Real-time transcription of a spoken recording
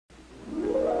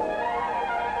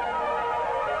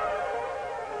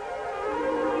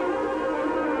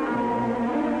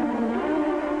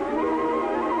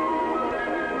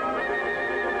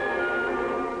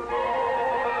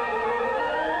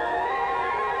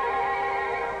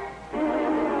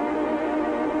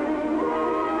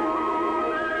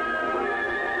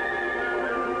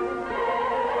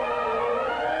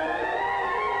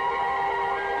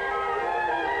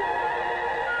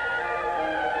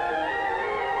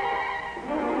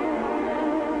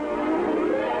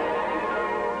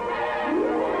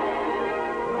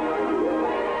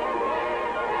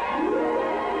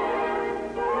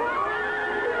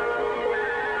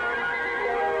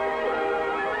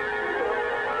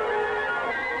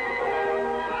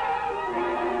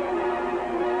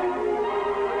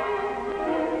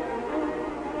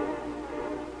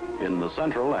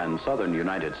central and southern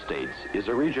United States is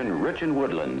a region rich in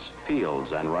woodlands,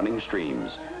 fields, and running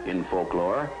streams, in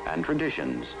folklore and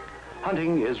traditions.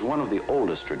 Hunting is one of the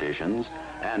oldest traditions,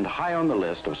 and high on the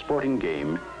list of sporting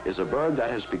game is a bird that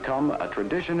has become a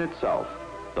tradition itself,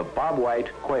 the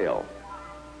bobwhite quail.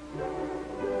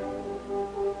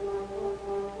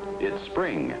 It's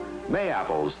spring.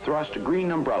 Mayapples thrust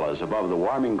green umbrellas above the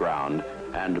warming ground,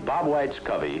 and Bobwhite's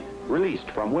covey, released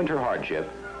from winter hardship,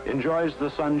 enjoys the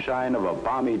sunshine of a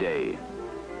balmy day.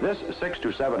 This 6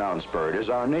 to 7 ounce bird is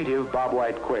our native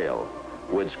bobwhite quail.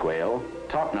 Woods quail,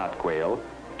 topknot quail,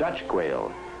 Dutch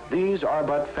quail. These are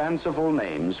but fanciful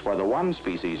names for the one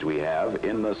species we have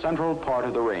in the central part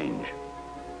of the range.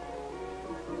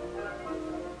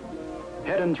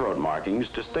 Head and throat markings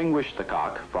distinguish the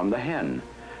cock from the hen.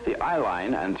 The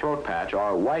eyeline and throat patch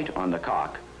are white on the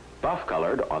cock,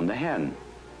 buff-colored on the hen.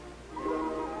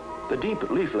 The deep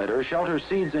leaf litter shelters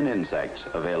seeds and insects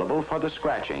available for the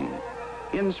scratching.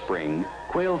 In spring,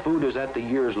 quail food is at the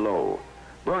year's low.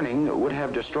 Burning would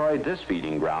have destroyed this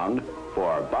feeding ground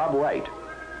for bobwhite.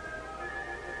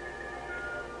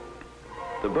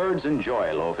 The birds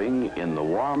enjoy loafing in the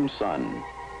warm sun.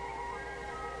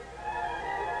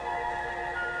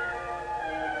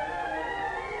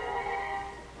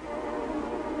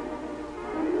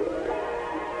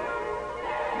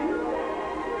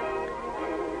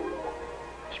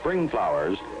 Spring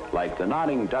flowers, like the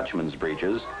nodding Dutchman's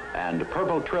breeches and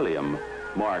purple trillium,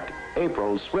 mark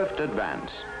April's swift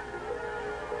advance.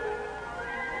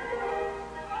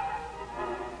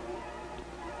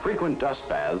 Frequent dust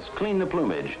baths clean the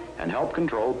plumage and help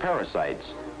control parasites.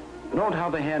 Note how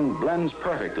the hen blends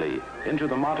perfectly into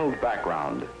the mottled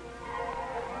background.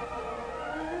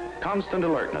 Constant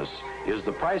alertness is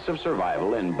the price of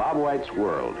survival in Bobwhite's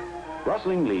world.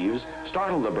 Rustling leaves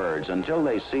startle the birds until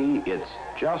they see it's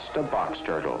just a box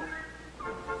turtle.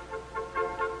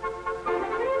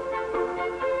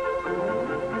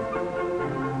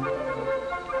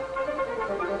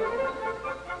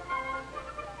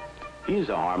 He's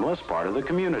a harmless part of the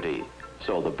community,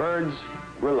 so the birds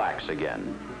relax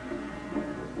again.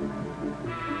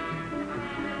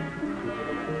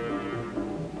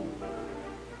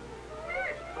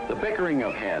 The bickering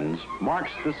of hens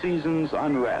marks the season's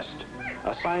unrest,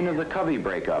 a sign of the covey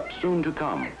breakup soon to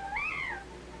come.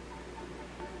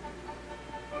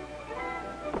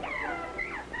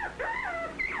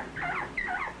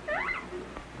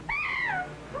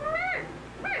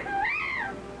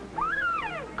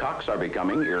 Cocks are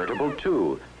becoming irritable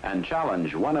too and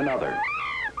challenge one another.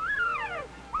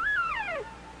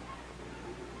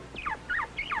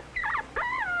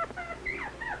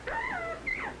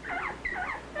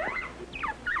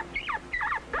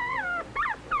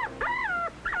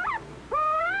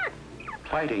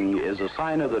 Fighting is a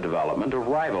sign of the development of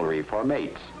rivalry for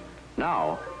mates.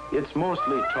 Now, it's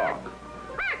mostly talk.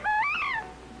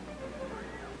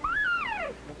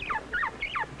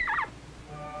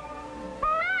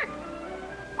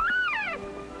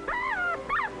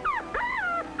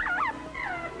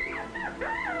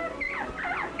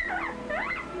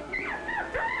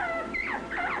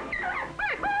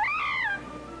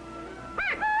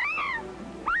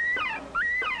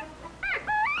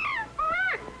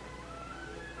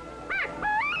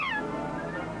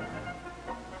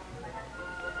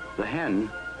 The hen,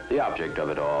 the object of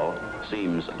it all,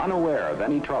 seems unaware of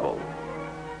any trouble.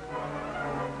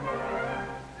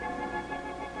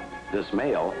 This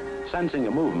male, sensing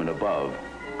a movement above,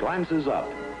 glances up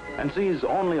and sees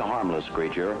only a harmless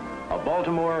creature, a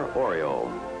Baltimore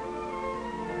oriole.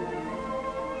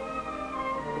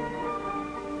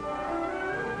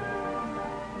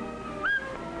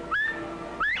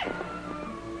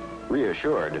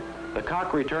 Reassured, the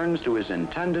cock returns to his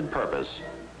intended purpose,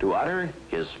 to utter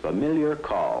his familiar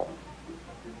call.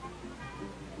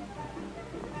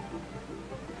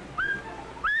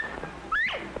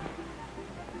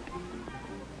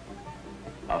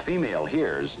 A female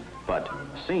hears, but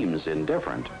seems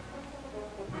indifferent.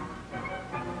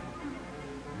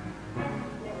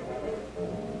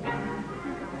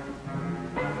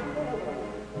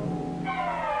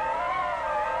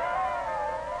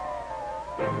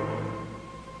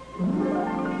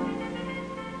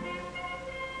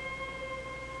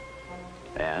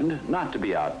 And, not to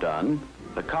be outdone,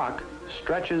 the cock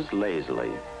stretches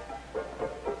lazily.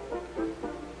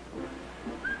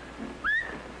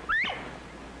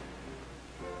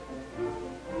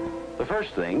 The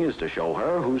first thing is to show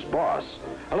her who's boss.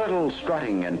 A little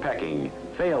strutting and pecking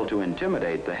fail to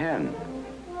intimidate the hen.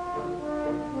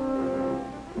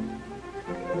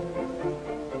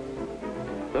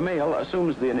 The male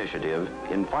assumes the initiative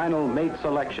in final mate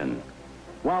selection,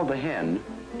 while the hen,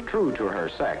 true to her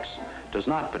sex, does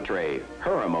not betray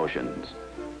her emotions.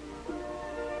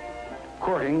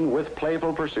 Courting with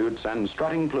playful pursuits and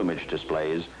strutting plumage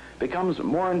displays becomes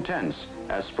more intense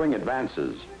as spring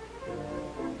advances.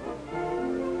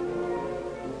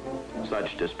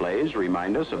 Such displays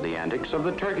remind us of the antics of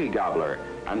the turkey gobbler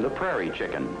and the prairie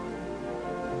chicken.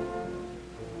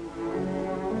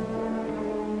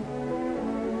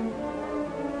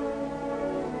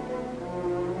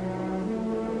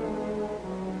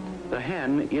 The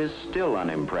hen is still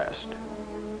unimpressed.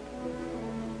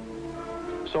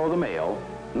 So the male,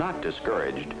 not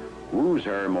discouraged, woos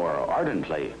her more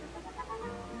ardently.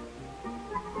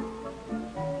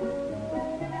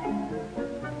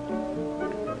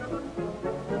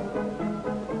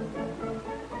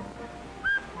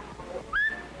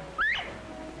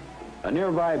 A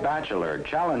nearby bachelor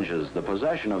challenges the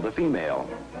possession of the female.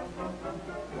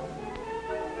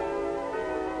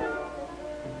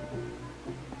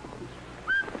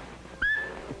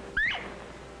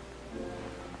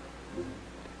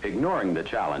 Ignoring the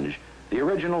challenge, the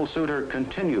original suitor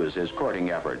continues his courting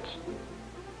efforts.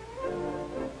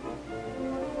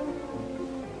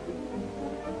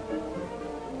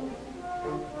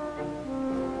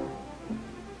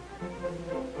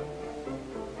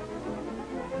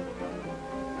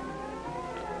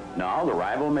 Now the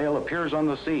rival male appears on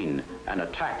the scene and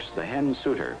attacks the hen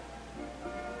suitor.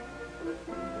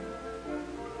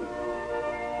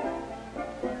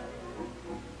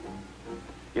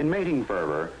 In mating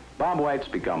fervor,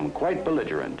 bobwhites become quite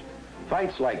belligerent.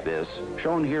 Fights like this,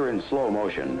 shown here in slow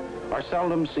motion, are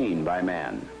seldom seen by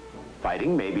man.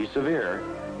 Fighting may be severe,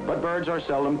 but birds are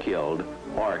seldom killed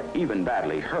or even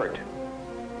badly hurt.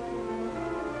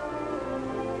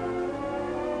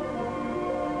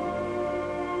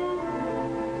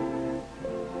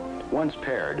 Once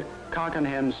paired, cock and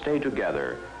hen stay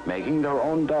together, making their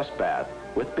own dust bath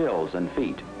with bills and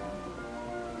feet.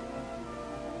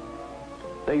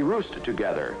 They roost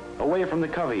together, away from the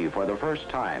covey for the first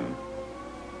time.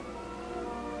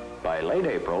 By late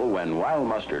April, when wild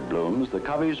mustard blooms, the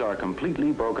coveys are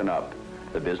completely broken up.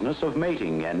 The business of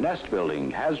mating and nest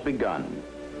building has begun.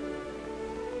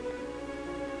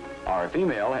 Our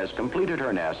female has completed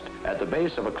her nest at the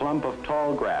base of a clump of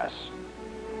tall grass.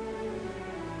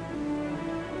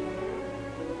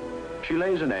 She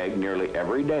lays an egg nearly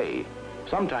every day,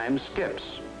 sometimes skips.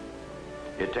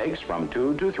 It takes from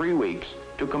 2 to 3 weeks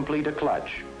to complete a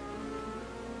clutch.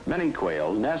 Many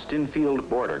quail nest in field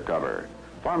border cover.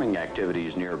 Farming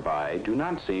activities nearby do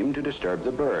not seem to disturb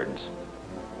the birds.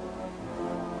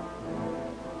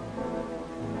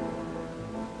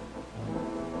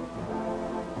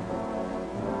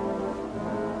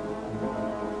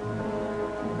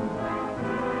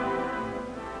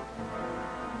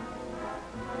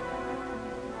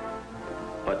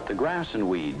 But the grass and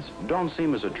weeds don't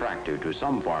seem as attractive to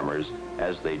some farmers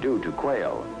as they do to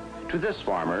quail. To this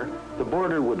farmer, the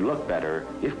border would look better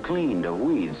if cleaned of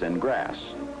weeds and grass.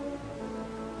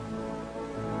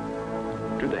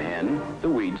 To the hen, the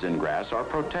weeds and grass are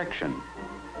protection.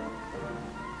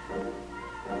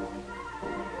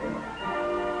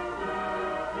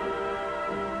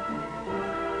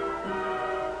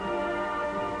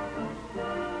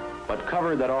 But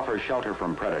cover that offers shelter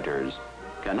from predators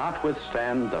cannot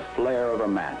withstand the flare of a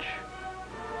match.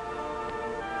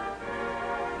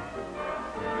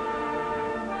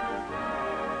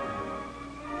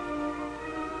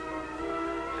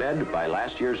 Fed by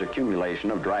last year's accumulation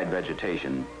of dried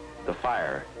vegetation, the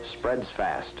fire spreads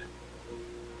fast.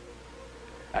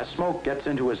 As smoke gets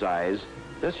into his eyes,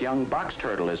 this young box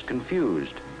turtle is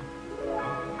confused.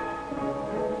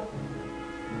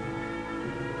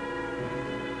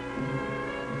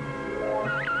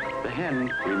 The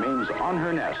hen remains on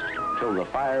her nest till the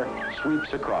fire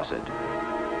sweeps across it.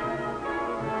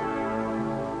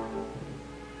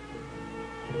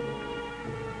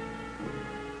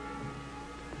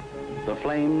 The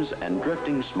flames and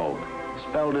drifting smoke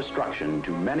spell destruction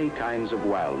to many kinds of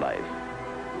wildlife.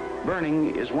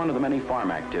 Burning is one of the many farm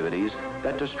activities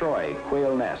that destroy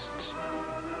quail nests.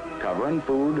 Cover and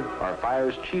food are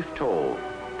fire's chief toll,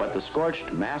 but the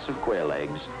scorched mass of quail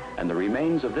eggs and the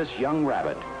remains of this young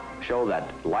rabbit show that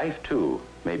life, too,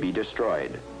 may be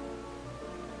destroyed.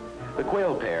 The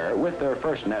quail pair, with their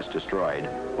first nest destroyed,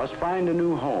 must find a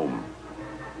new home.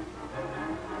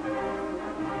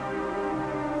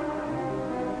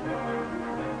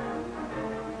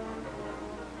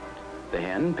 The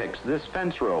hen picks this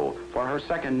fence row for her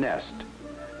second nest.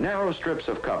 Narrow strips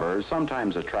of cover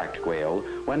sometimes attract quail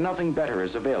when nothing better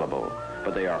is available,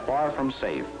 but they are far from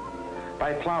safe.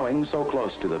 By plowing so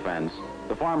close to the fence,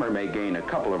 the farmer may gain a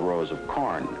couple of rows of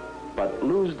corn. but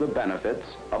lose the benefits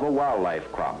of a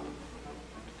wildlife crop.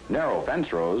 Narrow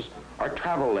fence rows are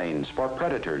travel lanes for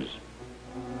predators.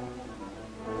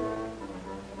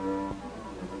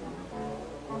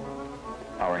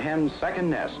 Our hen's second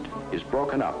nest is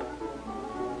broken up.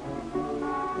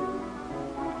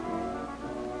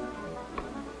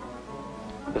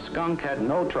 The skunk had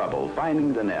no trouble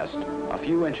finding the nest a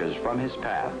few inches from his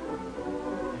path.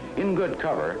 In good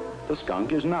cover, the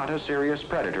skunk is not a serious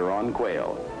predator on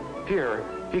quail. Here,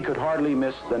 he could hardly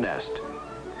miss the nest.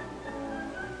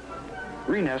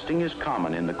 Renesting is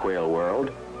common in the quail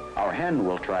world. Our hen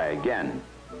will try again.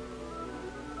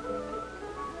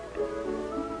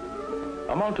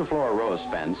 A multiflora rose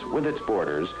fence with its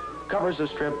borders covers a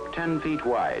strip 10 feet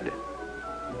wide.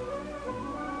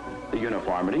 The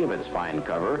uniformity of its fine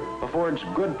cover affords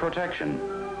good protection.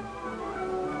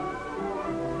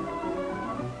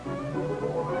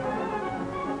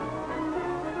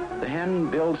 The hen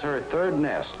builds her third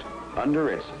nest under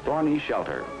its thorny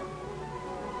shelter.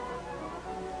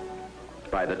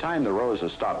 By the time the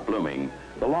roses stop blooming,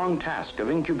 the long task of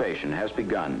incubation has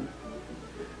begun.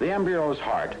 The embryo's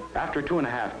heart, after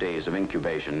 2.5 days of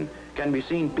incubation, can be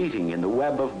seen beating in the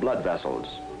web of blood vessels.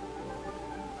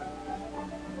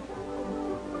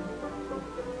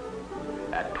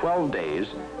 At 12 days,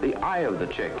 the eye of the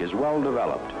chick is well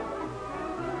developed.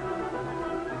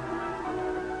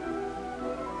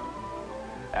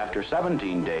 After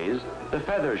 17 days, the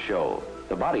feathers show.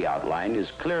 The body outline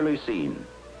is clearly seen.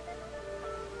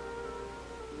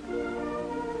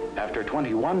 After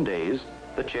 21 days,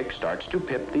 the chick starts to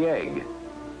pip the egg.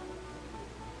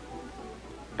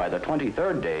 By the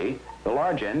 23rd day, the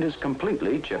large end is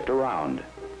completely chipped around.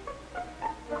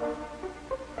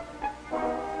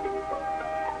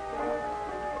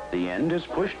 The end is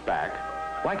pushed back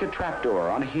like a trapdoor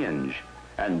on a hinge,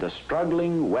 and the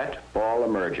struggling wet ball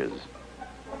emerges.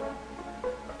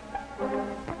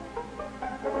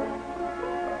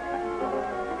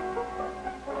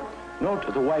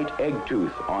 Note the white egg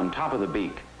tooth on top of the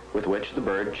beak with which the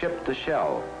bird chipped the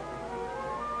shell.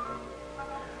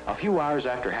 A few hours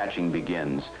after hatching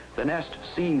begins, the nest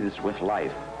seethes with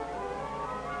life.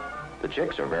 The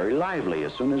chicks are very lively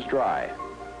as soon as dry.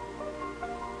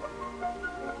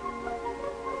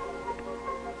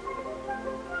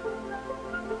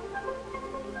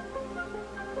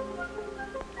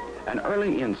 An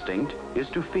early instinct is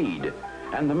to feed,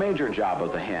 and the major job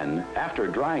of the hen, after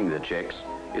drying the chicks,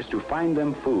 is to find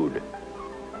them food.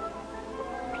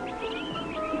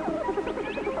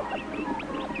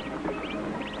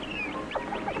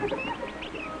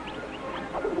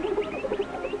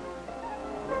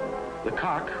 The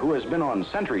cock, who has been on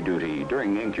sentry duty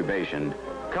during incubation,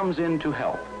 comes in to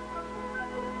help.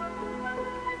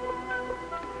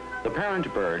 The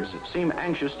parent birds seem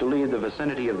anxious to leave the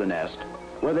vicinity of the nest,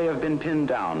 where they have been pinned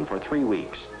down for 3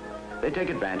 weeks. They take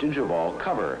advantage of all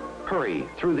cover, hurry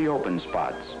through the open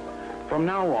spots. From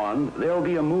now on, they'll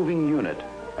be a moving unit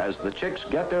as the chicks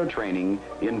get their training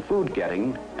in food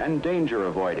getting and danger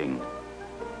avoiding.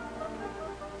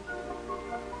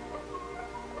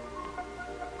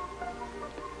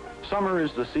 Summer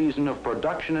is the season of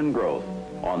production and growth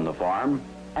on the farm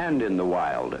and in the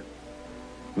wild.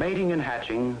 Mating and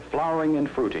hatching, flowering and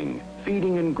fruiting,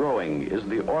 feeding and growing is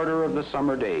the order of the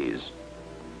summer days.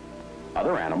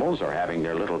 Other animals are having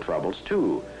their little troubles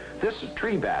too. This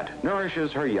tree bat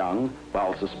nourishes her young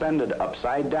while suspended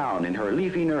upside down in her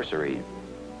leafy nursery.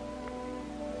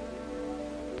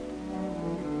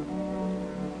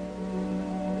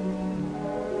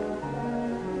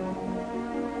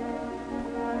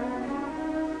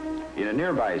 In a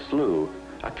nearby slough,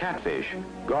 a catfish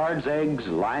guards eggs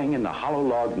lying in the hollow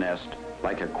log nest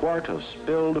like a quart of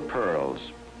spilled pearls.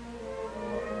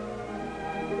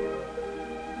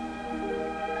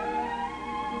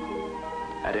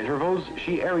 At intervals,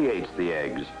 she aerates the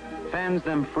eggs, fans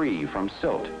them free from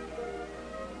silt.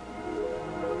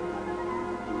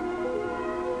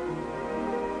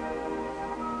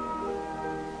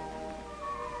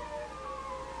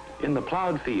 In the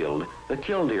plowed field, the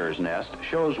killdeer's nest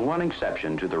shows one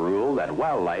exception to the rule that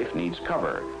wildlife needs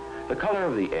cover. The color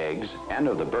of the eggs and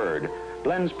of the bird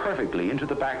blends perfectly into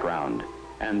the background,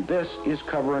 and this is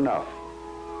cover enough.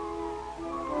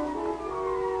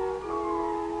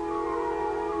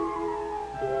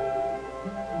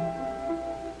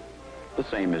 The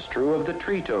same is true of the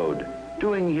tree toad,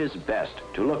 doing his best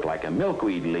to look like a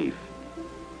milkweed leaf.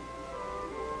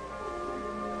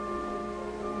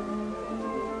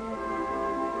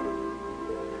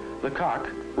 The cock,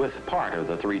 with part of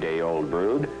the 3-day-old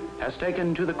brood, has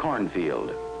taken to the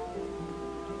cornfield.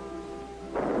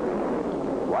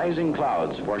 Rising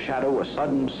clouds foreshadow a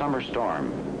sudden summer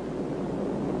storm.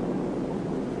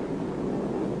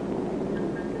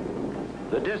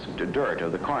 The disked dirt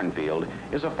of the cornfield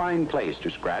is a fine place to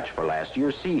scratch for last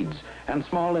year's seeds and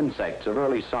small insects of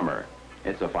early summer.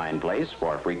 It's a fine place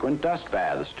for frequent dust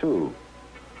baths, too.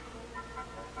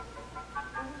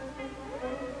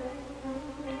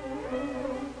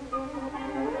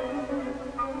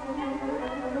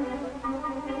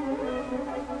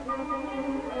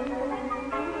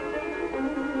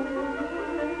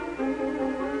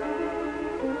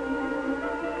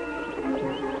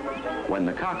 When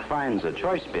the cock finds a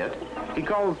choice bit, he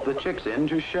calls the chicks in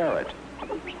to share it.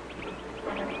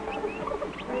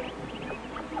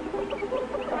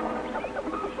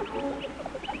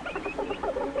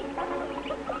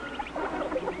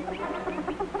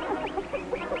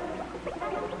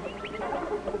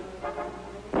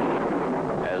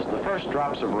 As the first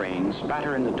drops of rain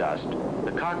spatter in the dust,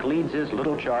 the cock leads his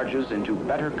little charges into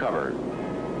better cover.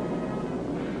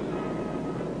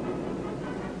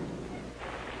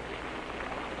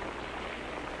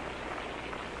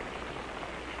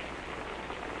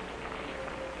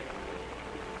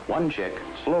 One chick,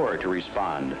 slower to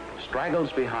respond,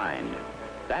 straggles behind.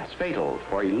 That's fatal,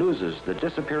 for he loses the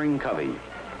disappearing covey.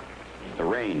 The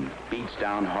rain beats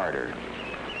down harder.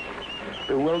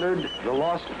 Bewildered, the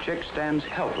lost chick stands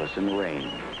helpless in the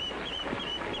rain.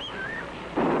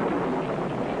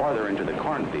 Farther into the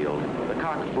cornfield, the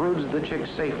cock broods the chick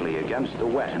safely against the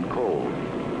wet and cold.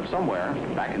 Somewhere,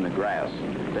 back in the grass,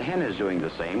 the hen is doing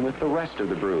the same with the rest of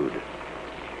the brood.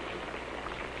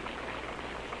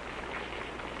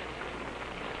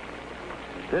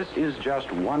 This is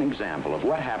just one example of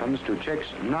what happens to chicks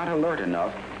not alert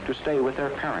enough to stay with their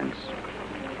parents.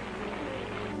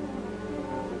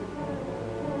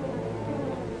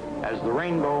 As the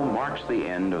rainbow marks the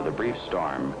end of the brief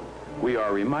storm, we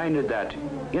are reminded that,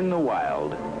 in the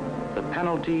wild, the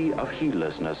penalty of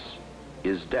heedlessness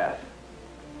is death.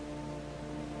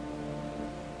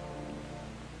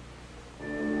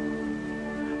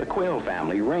 The quail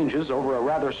family ranges over a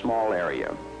rather small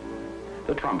area.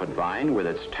 The trumpet vine, with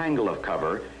its tangle of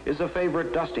cover, is a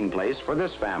favorite dusting place for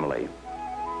this family.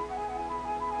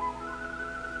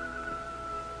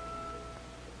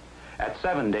 At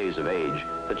 7 days of age,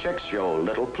 the chicks show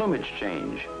little plumage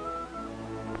change.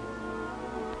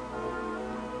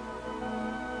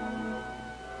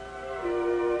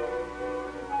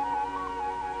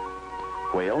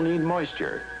 Quail need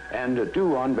moisture, and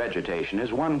dew on vegetation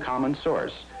is one common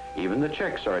source. Even the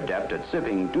chicks are adept at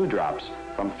sipping dewdrops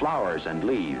from flowers and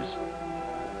leaves.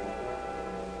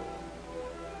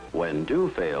 When dew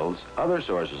fails, other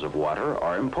sources of water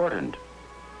are important.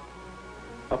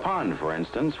 A pond, for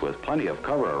instance, with plenty of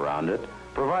cover around it,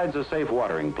 provides a safe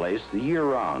watering place the year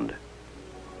round.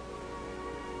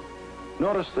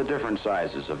 Notice the different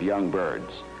sizes of young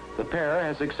birds. The pair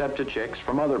has accepted chicks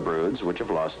from other broods which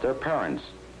have lost their parents.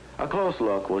 A close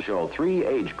look will show 3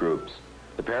 age groups.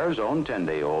 The pair's own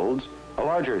 10-day-olds, a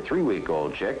larger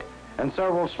 3-week-old chick, and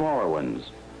several smaller ones.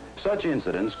 Such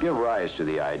incidents give rise to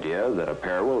the idea that a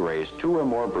pair will raise 2 or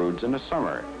more broods in a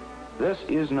summer. This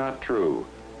is not true.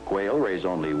 Quail raise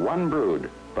only 1 brood,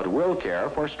 but will care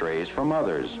for strays from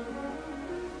others.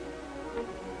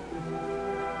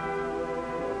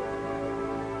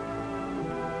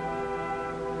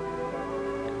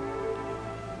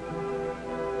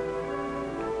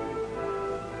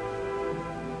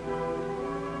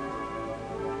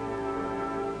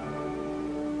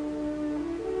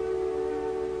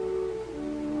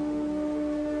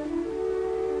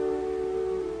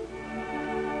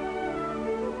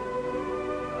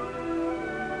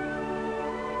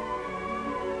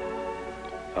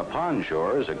 A pond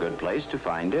shore is a good place to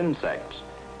find insects.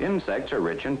 Insects are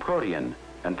rich in protein,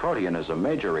 and protein is a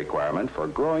major requirement for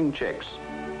growing chicks.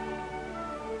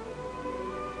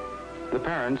 The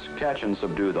parents catch and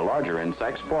subdue the larger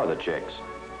insects for the chicks.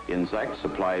 Insects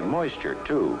supply moisture,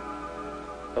 too.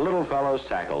 The little fellows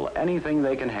tackle anything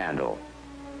they can handle.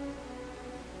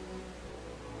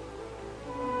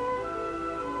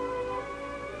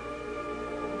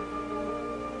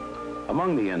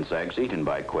 Among the insects eaten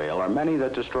by quail are many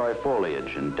that destroy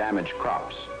foliage and damage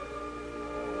crops.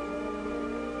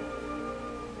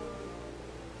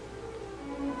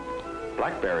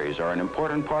 Blackberries are an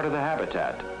important part of the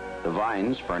habitat. The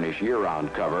vines furnish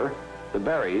year-round cover, the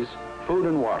berries, food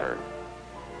and water.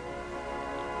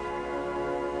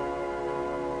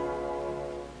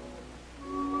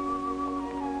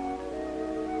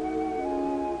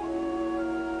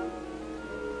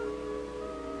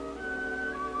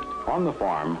 On the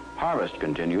farm, harvest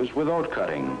continues with oat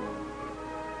cutting.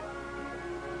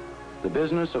 The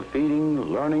business of feeding,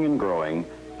 learning, and growing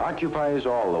occupies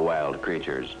all the wild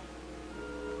creatures.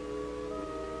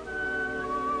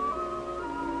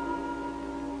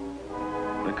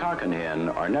 the cock and hen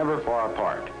are never far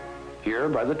apart. Here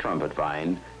by the trumpet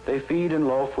vine, they feed and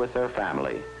loaf with their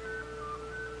family.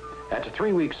 At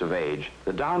 3 weeks of age,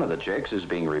 the down of the chicks is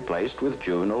being replaced with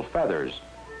juvenile feathers.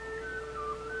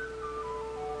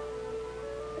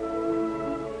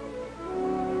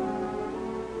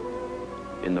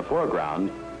 In the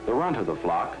foreground, the runt of the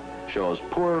flock shows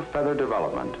poor feather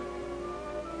development.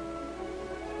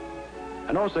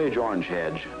 An Osage orange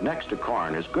hedge next to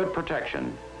corn is good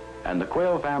protection, and the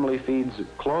quail family feeds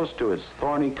close to its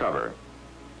thorny cover.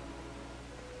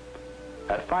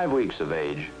 At 5 weeks of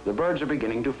age, the birds are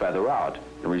beginning to feather out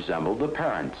and resemble the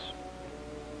parents.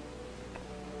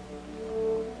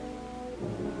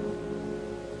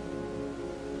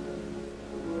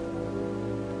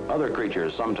 Other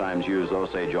creatures sometimes use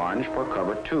Osage orange for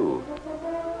cover too.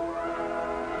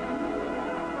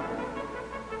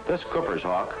 This Cooper's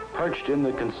hawk, perched in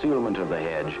the concealment of the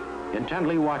hedge,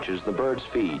 intently watches the birds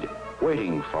feed,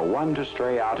 waiting for one to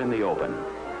stray out in the open.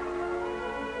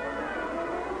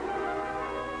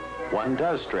 One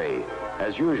does stray,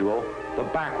 as usual, the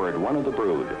backward one of the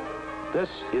brood. This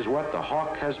is what the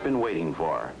hawk has been waiting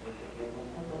for.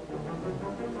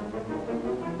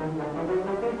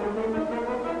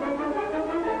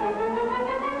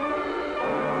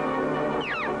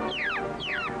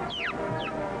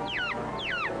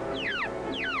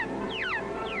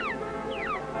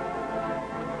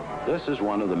 This is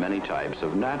one of the many types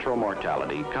of natural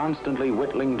mortality constantly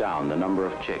whittling down the number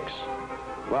of chicks.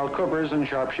 While Coopers and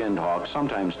sharp-shinned hawks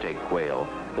sometimes take quail,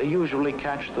 they usually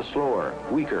catch the slower,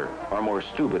 weaker, or more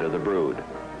stupid of the brood.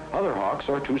 Other hawks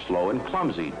are too slow and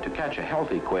clumsy to catch a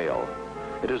healthy quail.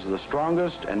 It is the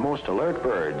strongest and most alert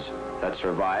birds that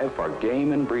survive for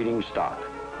game and breeding stock.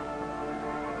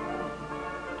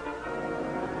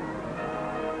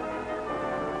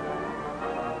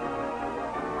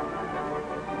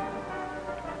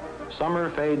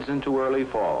 Summer fades into early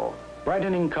fall.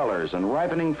 Brightening colors and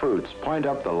ripening fruits point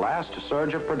up the last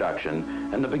surge of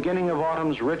production and the beginning of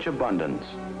autumn's rich abundance.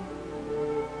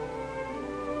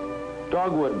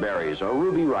 Dogwood berries are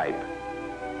ruby ripe.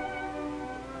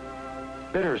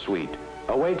 Bittersweet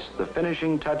awaits the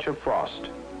finishing touch of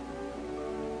frost.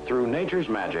 Through nature's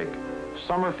magic,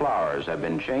 summer flowers have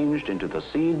been changed into the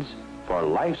seeds for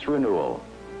life's renewal.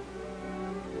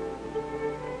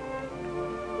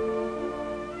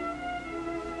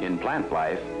 In plant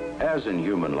life, as in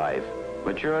human life,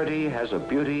 maturity has a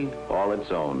beauty all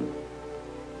its own.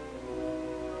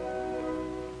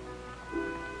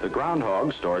 The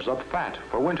groundhog stores up fat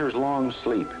for winter's long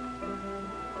sleep.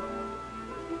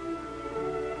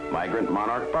 Migrant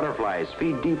monarch butterflies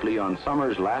feed deeply on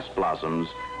summer's last blossoms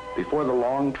before the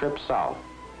long trip south.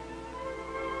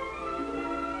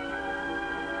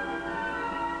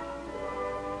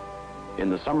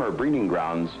 In the summer breeding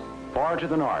grounds far to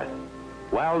the north,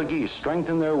 wild geese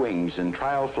strengthen their wings in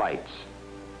trial flights.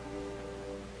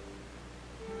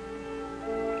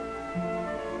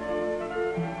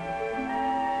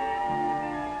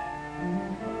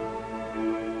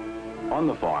 On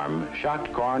the farm,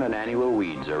 shocked corn and annual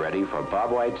weeds are ready for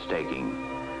Bobwhite staking.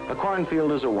 A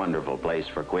cornfield is a wonderful place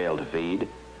for quail to feed.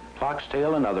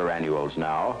 Foxtail and other annuals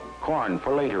now, corn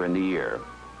for later in the year.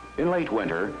 In late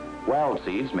winter, wild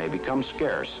seeds may become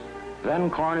scarce. Then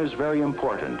corn is very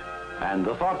important, and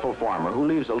the thoughtful farmer who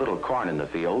leaves a little corn in the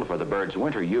field for the birds'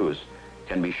 winter use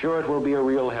can be sure it will be a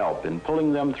real help in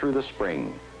pulling them through the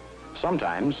spring.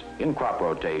 Sometimes, in crop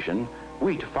rotation,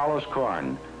 wheat follows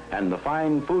corn, and the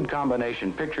fine food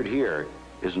combination pictured here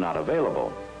is not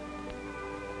available.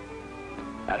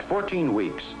 At 14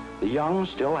 weeks, the young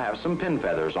still have some pin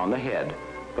feathers on the head,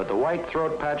 but the white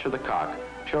throat patch of the cock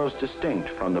shows distinct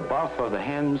from the buff of the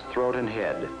hen's throat and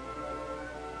head.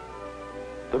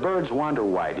 The birds wander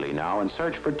widely now and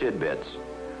search for tidbits.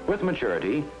 With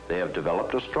maturity, they have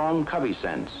developed a strong covey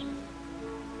sense.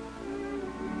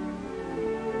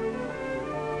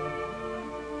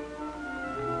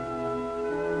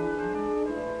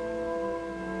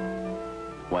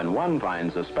 When one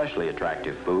finds especially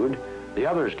attractive food, the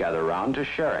others gather round to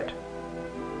share it.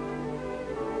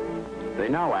 They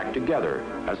now act together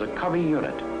as a covey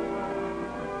unit.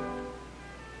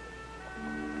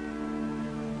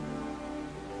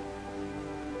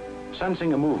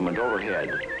 Sensing a movement overhead,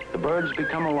 the birds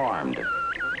become alarmed.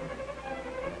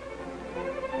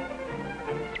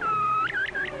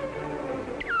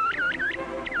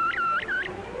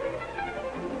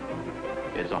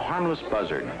 It's a harmless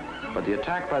buzzard, but the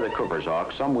attack by the Cooper's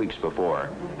hawk some weeks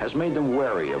before has made them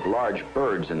wary of large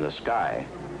birds in the sky.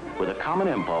 With a common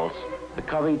impulse, the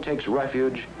covey takes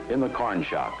refuge in the corn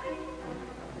shock.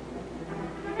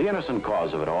 The innocent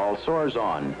cause of it all soars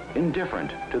on,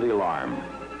 indifferent to the alarm.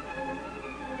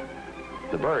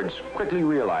 The birds quickly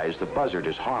realize the buzzard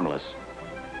is harmless.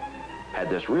 Had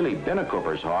this really been a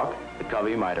Cooper's hawk, the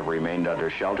covey might have remained under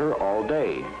shelter all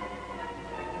day.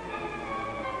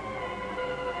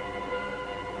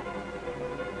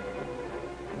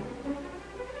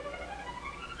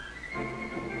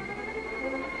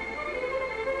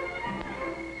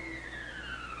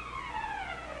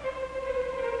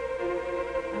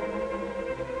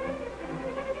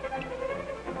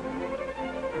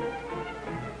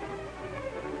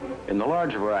 In the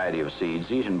large variety of seeds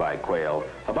eaten by quail,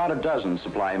 about a dozen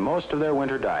supply most of their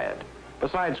winter diet.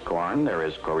 Besides corn, there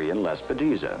is Korean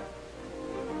lespedeza.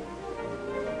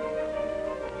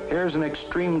 Here's an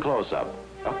extreme close-up,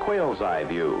 a quail's eye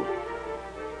view.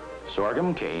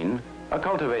 Sorghum cane, a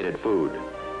cultivated food.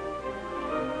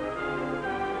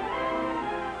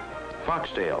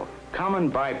 Foxtail,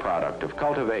 common byproduct of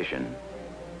cultivation.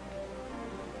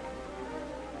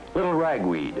 Little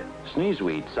ragweed,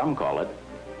 sneezeweed some call it.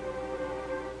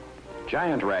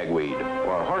 Giant ragweed,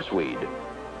 or horseweed.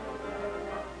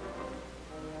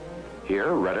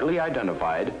 Here, readily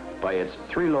identified by its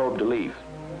three-lobed leaf.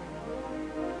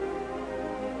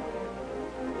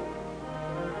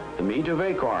 The meat of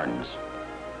acorns.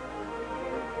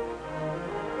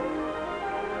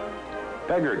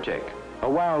 Beggar tick, a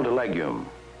wild legume.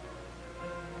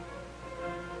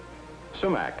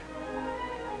 Sumac.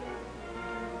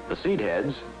 The seed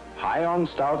heads, high on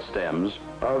stout stems,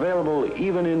 are available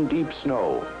even in deep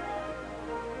snow.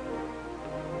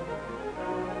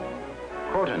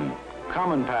 Croton,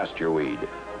 common pasture weed.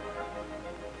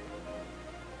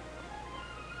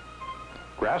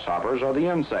 Grasshoppers are the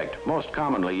insect most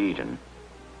commonly eaten.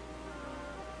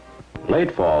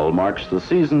 Late fall marks the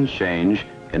season's change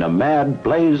in a mad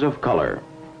blaze of color.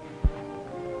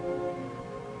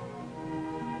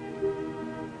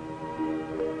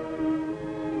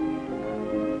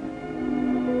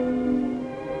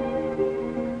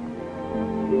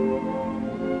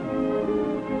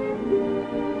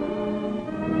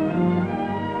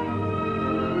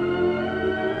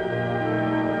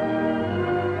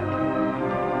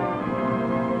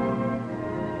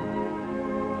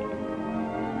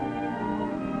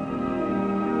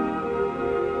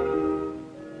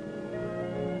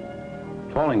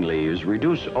 Falling leaves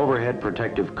reduce overhead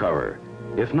protective cover.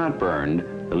 If not burned,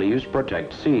 the leaves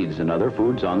protect seeds and other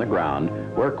foods on the ground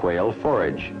where quail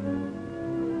forage.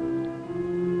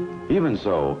 Even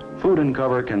so, food and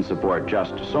cover can support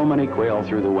just so many quail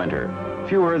through the winter,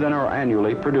 fewer than are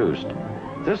annually produced.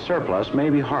 This surplus may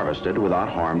be harvested without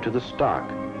harm to the stock.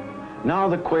 Now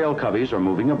the quail coveys are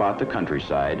moving about the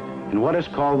countryside in what is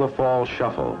called the fall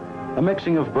shuffle, a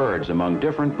mixing of birds among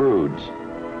different broods.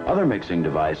 Other mixing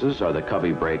devices are the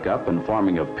covey breakup and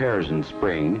forming of pairs in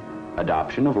spring,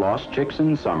 adoption of lost chicks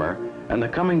in summer, and the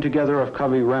coming together of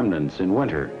covey remnants in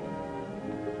winter.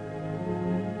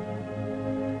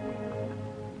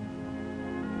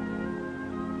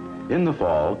 In the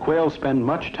fall, quail spend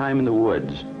much time in the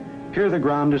woods. Here the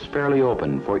ground is fairly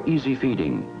open for easy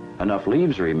feeding. Enough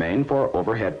leaves remain for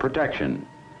overhead protection.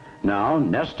 Now,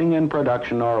 nesting and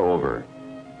production are over.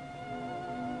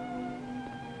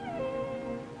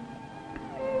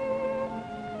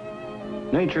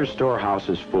 Nature's storehouse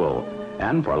is full,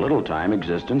 and for a little time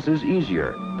existence is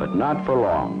easier, but not for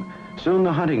long. Soon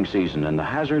the hunting season and the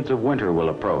hazards of winter will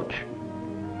approach.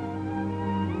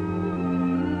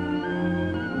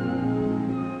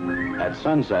 At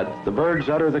sunset, the birds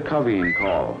utter the coveying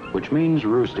call, which means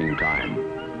roosting time.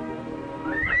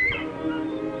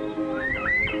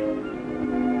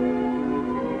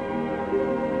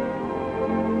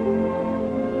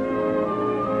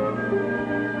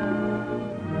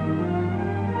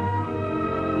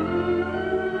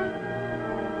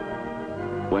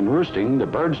 When roosting, the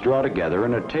birds draw together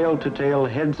in a tail-to-tail,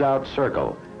 heads-out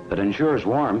circle that ensures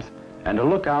warmth and a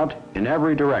lookout in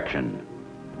every direction.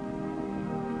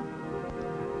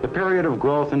 The period of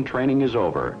growth and training is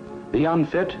over. The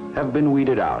unfit have been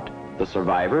weeded out. The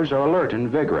survivors are alert and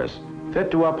vigorous,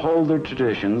 fit to uphold the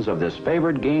traditions of this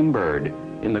favored game bird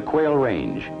in the quail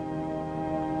range.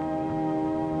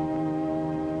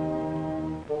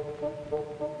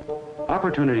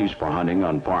 Opportunities for hunting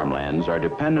on farmlands are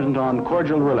dependent on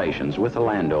cordial relations with the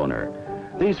landowner.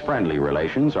 These friendly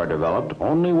relations are developed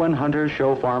only when hunters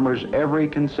show farmers every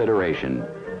consideration.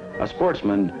 A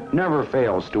sportsman never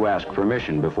fails to ask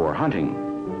permission before hunting.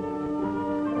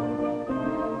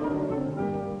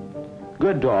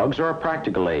 Good dogs are a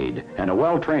practical aid, and a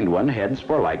well-trained one heads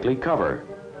for likely cover.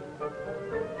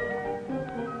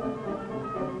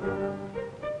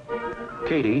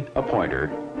 Katie, a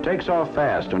pointer, takes off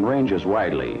fast and ranges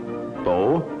widely.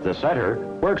 Bo, the setter,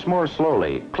 works more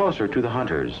slowly, closer to the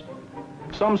hunters.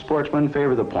 Some sportsmen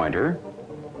favor the pointer,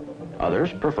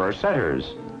 others prefer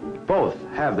setters. Both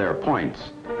have their points.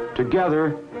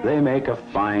 Together, they make a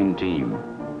fine team.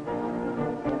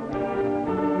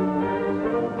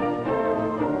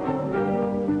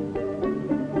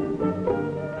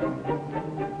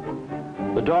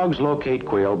 The dogs locate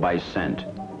quail by scent.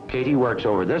 Katie works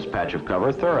over this patch of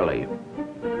cover thoroughly.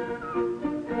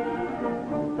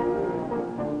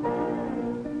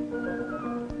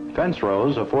 Fence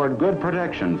rows afford good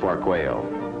protection for quail.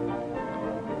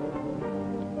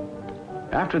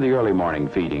 After the early morning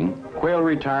feeding, quail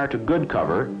retire to good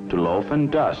cover to loaf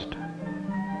and dust.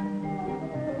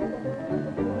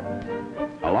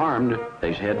 Alarmed,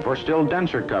 they head for still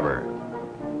denser cover.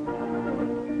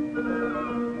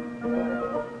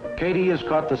 Katie has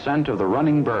caught the scent of the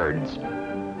running birds.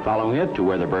 Following it to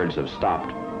where the birds have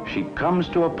stopped, she comes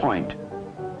to a point.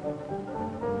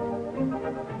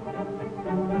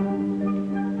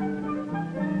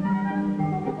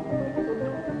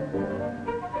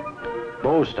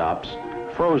 Bo stops,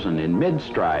 frozen in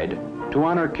mid-stride, to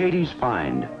honor Katie's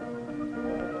find.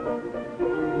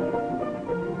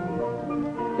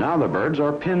 Now the birds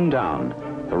are pinned down.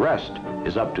 The rest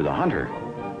is up to the hunter.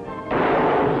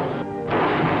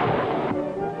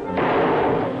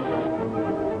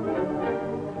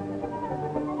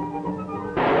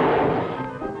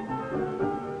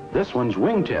 This one's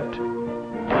wing-tipped.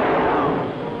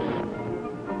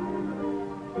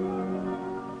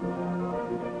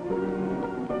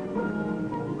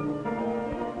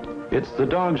 It's the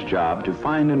dog's job to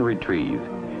find and retrieve.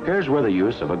 Here's where the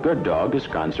use of a good dog is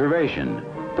conservation.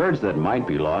 Birds that might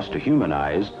be lost to human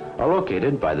eyes are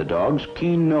located by the dog's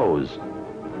keen nose.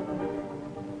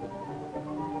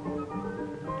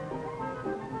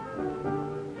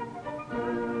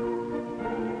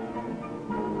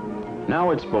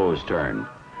 Now it's Bo's turn.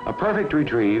 A perfect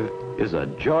retrieve is a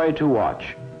joy to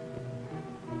watch.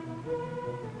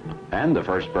 And the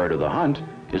first bird of the hunt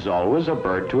is always a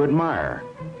bird to admire.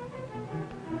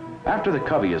 After the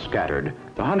covey is scattered,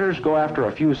 the hunters go after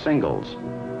a few singles.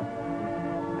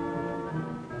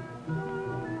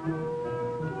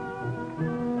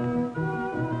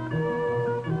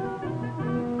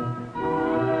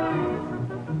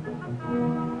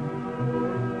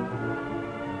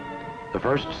 The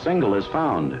first single is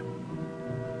found.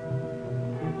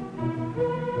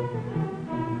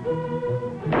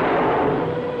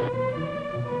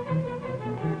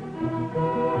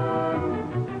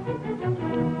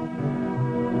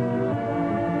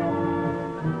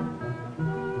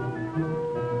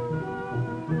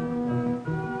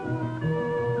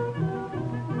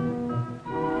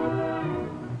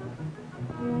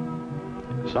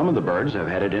 Some of the birds have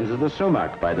headed into the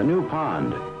sumac by the new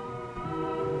pond.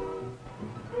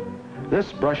 This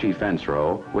brushy fence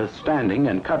row with standing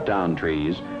and cut-down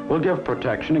trees will give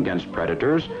protection against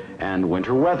predators and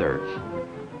winter weather.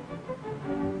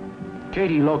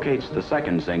 Katie locates the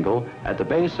second single at the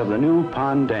base of the new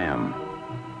pond dam.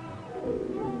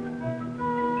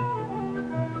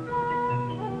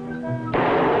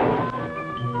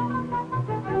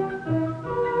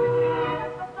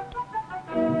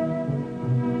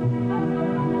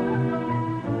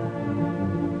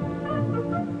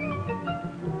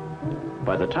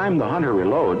 By the time the hunter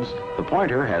reloads, the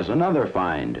pointer has another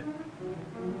find.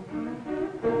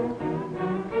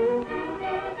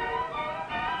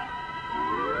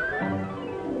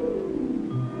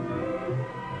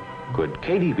 Could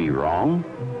Katie be wrong?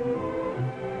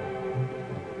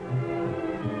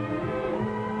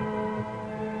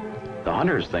 The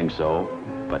hunters think so,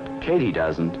 but Katie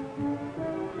doesn't.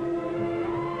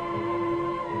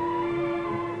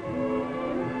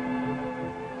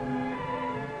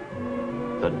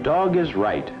 The dog is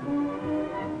right.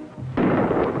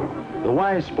 The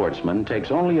wise sportsman takes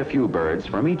only a few birds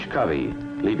from each covey,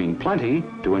 leaving plenty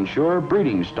to ensure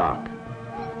breeding stock.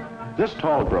 This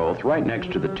tall growth right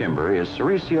next to the timber is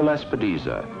Sericea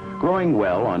lespedeza. Growing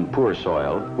well on poor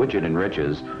soil, which it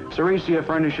enriches, Sericea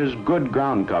furnishes good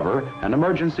ground cover and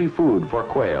emergency food for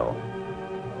quail.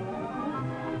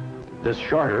 This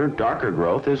shorter, darker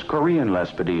growth is Korean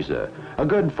lespedeza, a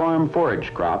good farm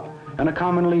forage crop and a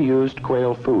commonly used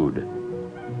quail food.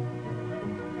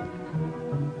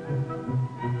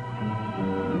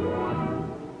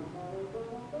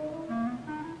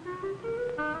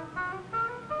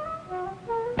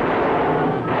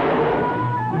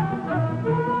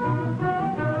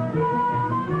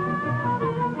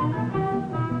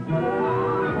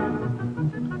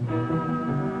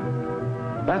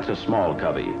 That's a small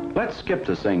covey. Let's skip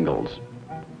the singles.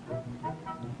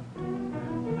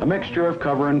 A mixture of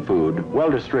cover and food, well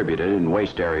distributed in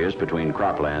waste areas between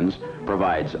croplands,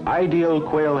 provides ideal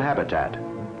quail habitat.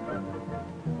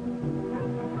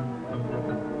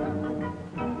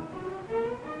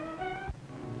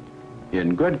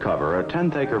 In good cover, a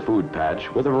 10th-acre food patch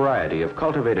with a variety of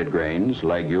cultivated grains,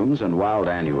 legumes, and wild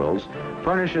annuals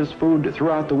furnishes food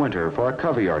throughout the winter for a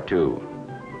covey or two.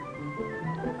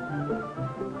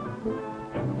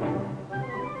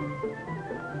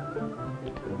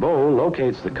 Bo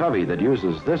locates the covey that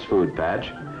uses this food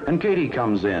patch, and Katie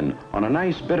comes in on a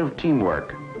nice bit of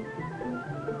teamwork.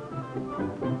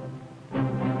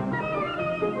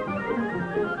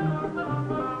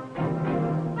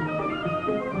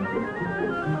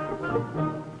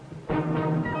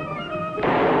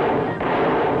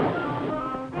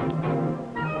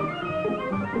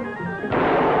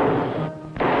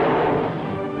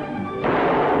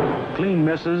 Clean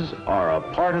misses are a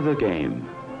part of the game.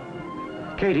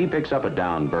 Katie picks up a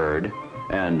downed bird,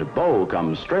 and Bo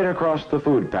comes straight across the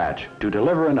food patch to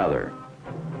deliver another.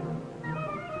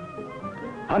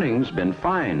 Hunting's been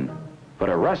fine, but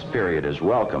a rest period is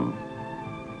welcome.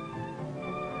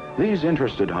 These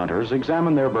interested hunters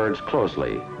examine their birds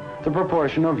closely. The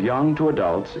proportion of young to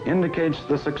adults indicates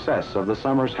the success of the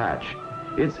summer's hatch.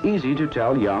 It's easy to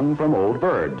tell young from old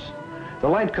birds. The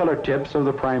light-colored tips of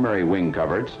the primary wing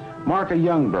coverts mark a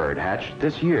young bird hatched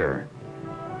this year.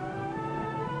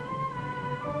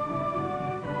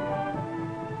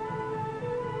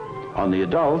 On the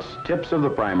adults, tips of the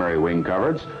primary wing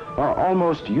coverts are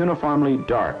almost uniformly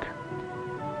dark.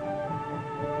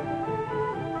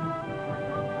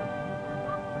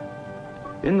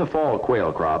 In the fall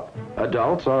quail crop,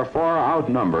 adults are far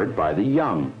outnumbered by the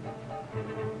young.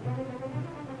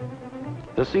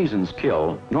 The season's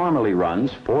kill normally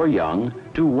runs 4 young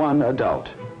to 1 adult.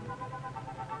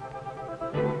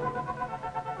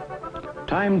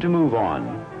 Time to move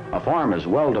on. A farm as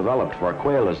well developed for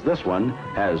quail as this one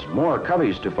has more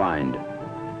coveys to find.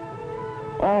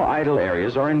 All idle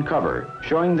areas are in cover,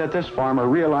 showing that this farmer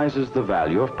realizes the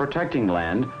value of protecting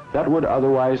land that would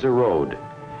otherwise erode.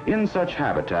 In such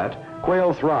habitat,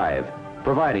 quail thrive,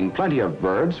 providing plenty of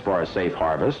birds for a safe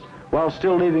harvest while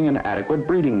still leaving an adequate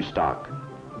breeding stock.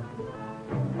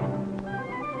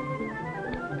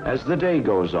 As the day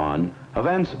goes on,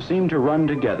 events seem to run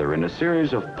together in a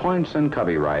series of points and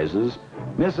covey rises,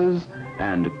 misses,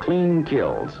 and clean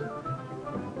kills.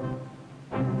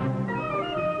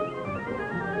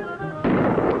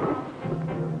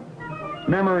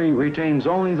 Memory retains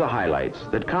only the highlights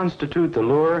that constitute the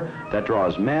lure that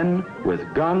draws men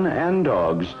with gun and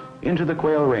dogs into the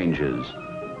quail ranges,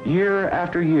 year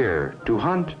after year, to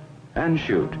hunt and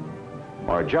shoot,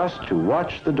 or just to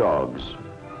watch the dogs.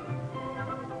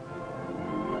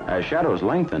 As shadows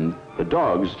lengthen, the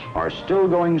dogs are still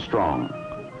going strong.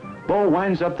 Bo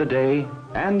winds up the day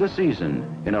and the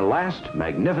season in a last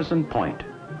magnificent point.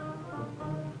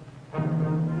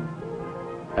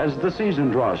 As the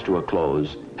season draws to a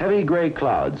close, heavy gray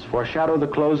clouds foreshadow the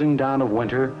closing down of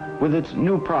winter with its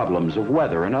new problems of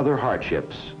weather and other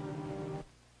hardships.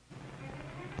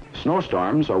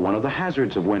 Snowstorms are one of the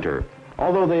hazards of winter,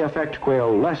 although they affect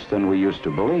quail less than we used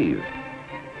to believe.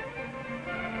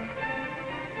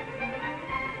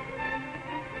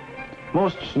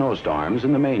 Most snowstorms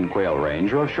in the main quail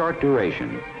range are of short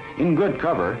duration. In good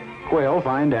cover, quail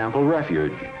find ample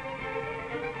refuge.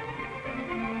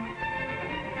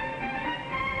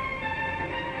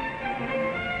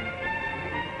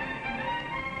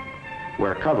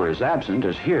 Where cover is absent,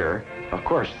 as here, of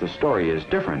course the story is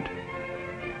different.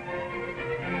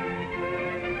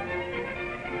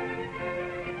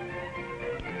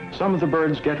 Some of the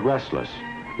birds get restless.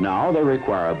 Now they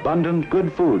require abundant,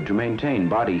 good food to maintain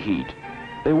body heat.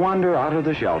 They wander out of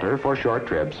the shelter for short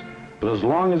trips, but as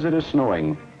long as it is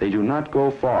snowing, they do not go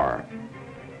far.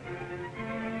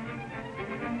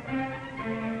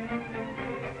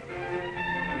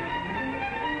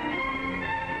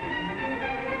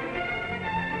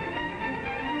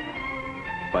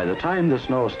 By the time the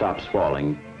snow stops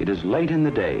falling, it is late in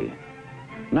the day.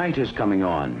 Night is coming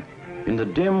on. In the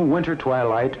dim winter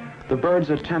twilight, the birds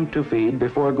attempt to feed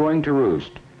before going to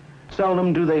roost.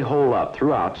 Seldom do they hole up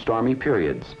throughout stormy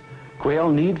periods. Quail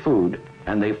need food,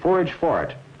 and they forage for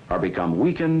it, or become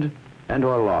weakened and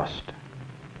or lost.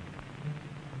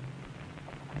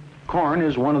 Corn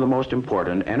is one of the most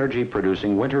important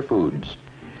energy-producing winter foods.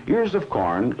 Ears of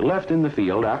corn left in the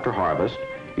field after harvest,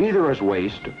 either as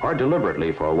waste or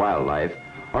deliberately for wildlife,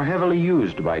 are heavily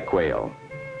used by quail.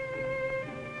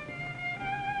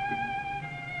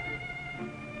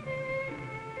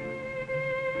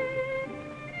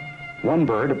 One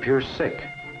bird appears sick.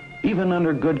 Even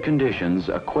under good conditions,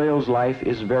 a quail's life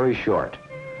is very short.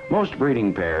 Most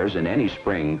breeding pairs in any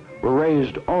spring were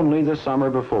raised only the summer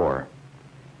before.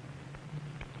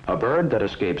 A bird that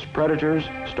escapes predators,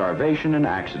 starvation, and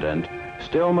accident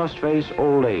still must face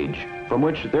old age, from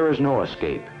which there is no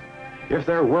escape. If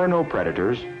there were no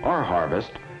predators or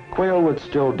harvest, quail would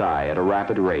still die at a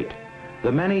rapid rate.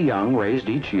 The many young raised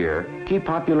each year keep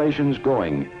populations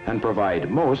going and provide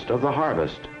most of the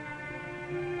harvest.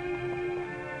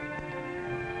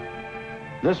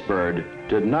 This bird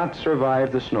did not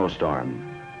survive the snowstorm.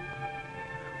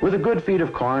 With a good feed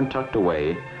of corn tucked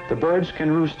away, the birds can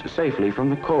roost safely from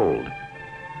the cold.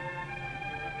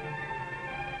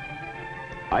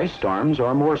 Ice storms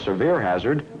are a more severe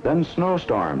hazard than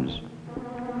snowstorms.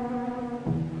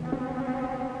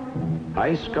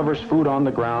 Ice covers food on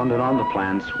the ground and on the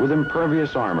plants with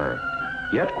impervious armor.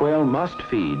 Yet quail must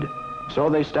feed, so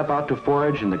they step out to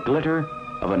forage in the glitter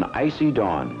of an icy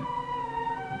dawn.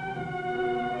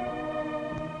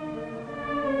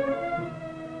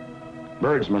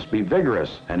 Birds must be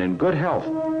vigorous and in good health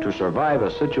to survive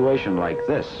a situation like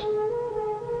this.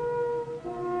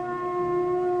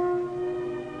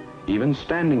 Even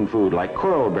standing food like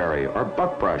coralberry or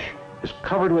buckbrush is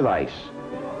covered with ice.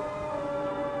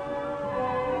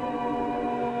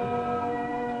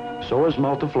 So is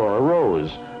multiflora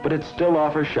rose, but it still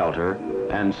offers shelter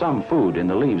and some food in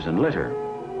the leaves and litter.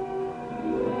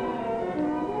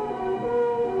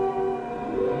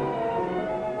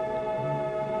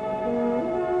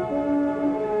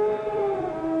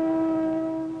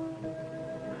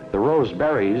 The rose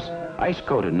berries,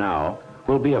 ice-coated now,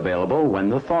 will be available when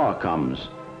the thaw comes.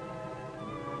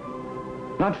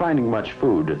 Not finding much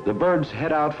food, the birds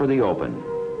head out for the open.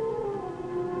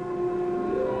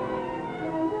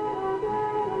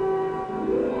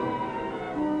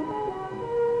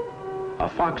 A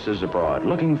fox is abroad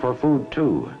looking for food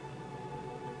too.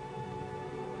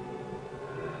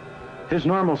 His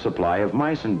normal supply of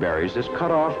mice and berries is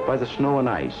cut off by the snow and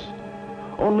ice.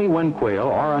 Only when quail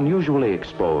are unusually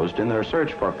exposed in their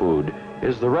search for food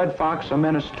is the red fox a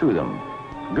menace to them.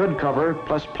 Good cover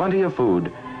plus plenty of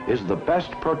food is the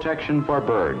best protection for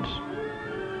birds.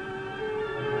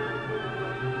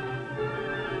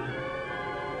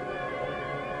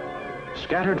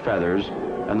 Scattered feathers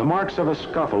and the marks of a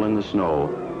scuffle in the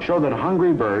snow show that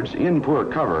hungry birds in poor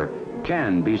cover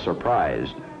can be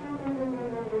surprised.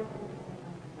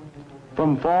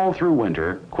 From fall through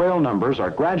winter, quail numbers are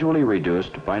gradually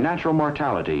reduced by natural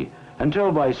mortality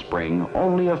until by spring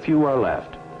only a few are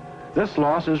left. This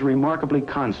loss is remarkably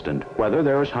constant whether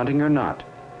there is hunting or not.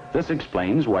 This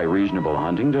explains why reasonable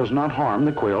hunting does not harm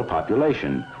the quail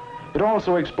population. It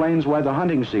also explains why the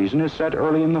hunting season is set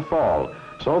early in the fall,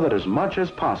 so that as much as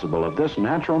possible of this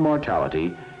natural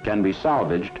mortality can be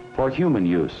salvaged for human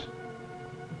use.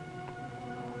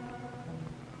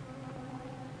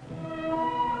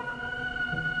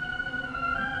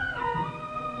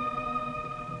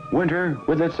 Winter,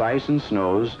 with its ice and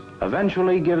snows,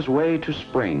 eventually gives way to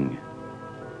spring.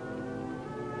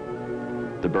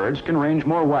 The birds can range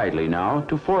more widely now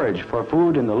to forage for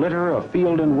food in the litter of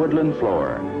field and woodland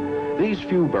floor. These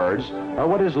few birds are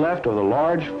what is left of the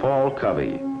large fall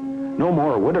covey. No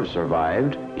more would have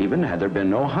survived, even had there been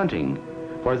no hunting,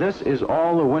 for this is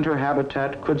all the winter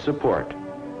habitat could support.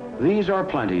 These are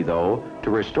plenty, though, to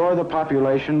restore the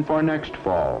population for next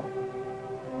fall.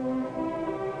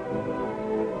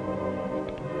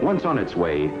 Once on its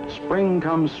way, spring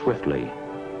comes swiftly.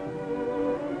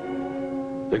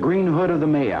 The green hood of the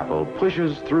mayapple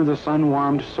pushes through the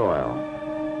sun-warmed soil.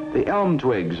 The elm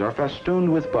twigs are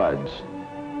festooned with buds.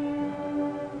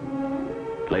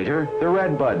 Later, the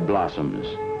red bud blossoms.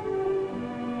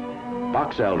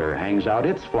 Box elder hangs out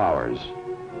its flowers.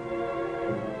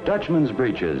 Dutchman's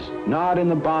breeches nod in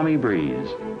the balmy breeze.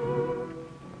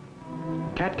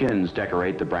 Catkins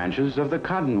decorate the branches of the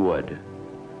cottonwood.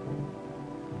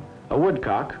 A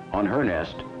woodcock, on her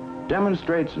nest,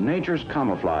 demonstrates nature's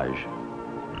camouflage.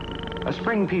 A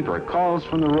spring peeper calls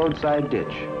from the roadside ditch.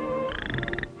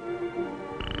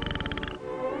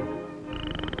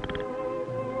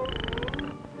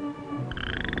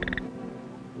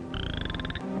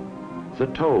 The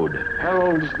toad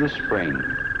heralds the spring.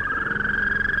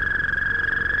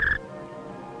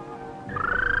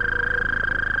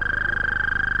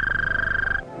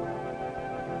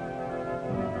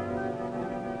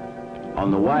 On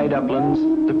the wide uplands,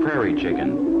 the prairie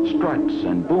chicken struts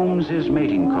and booms his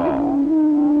mating call.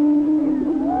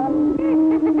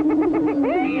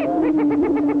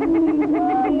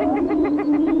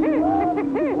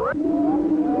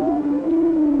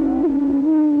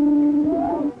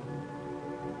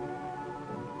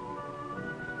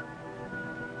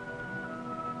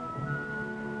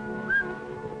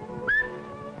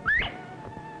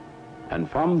 And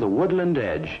from the woodland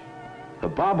edge, the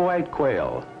bobwhite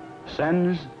quail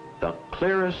sends the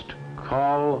clearest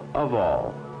call of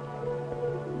all.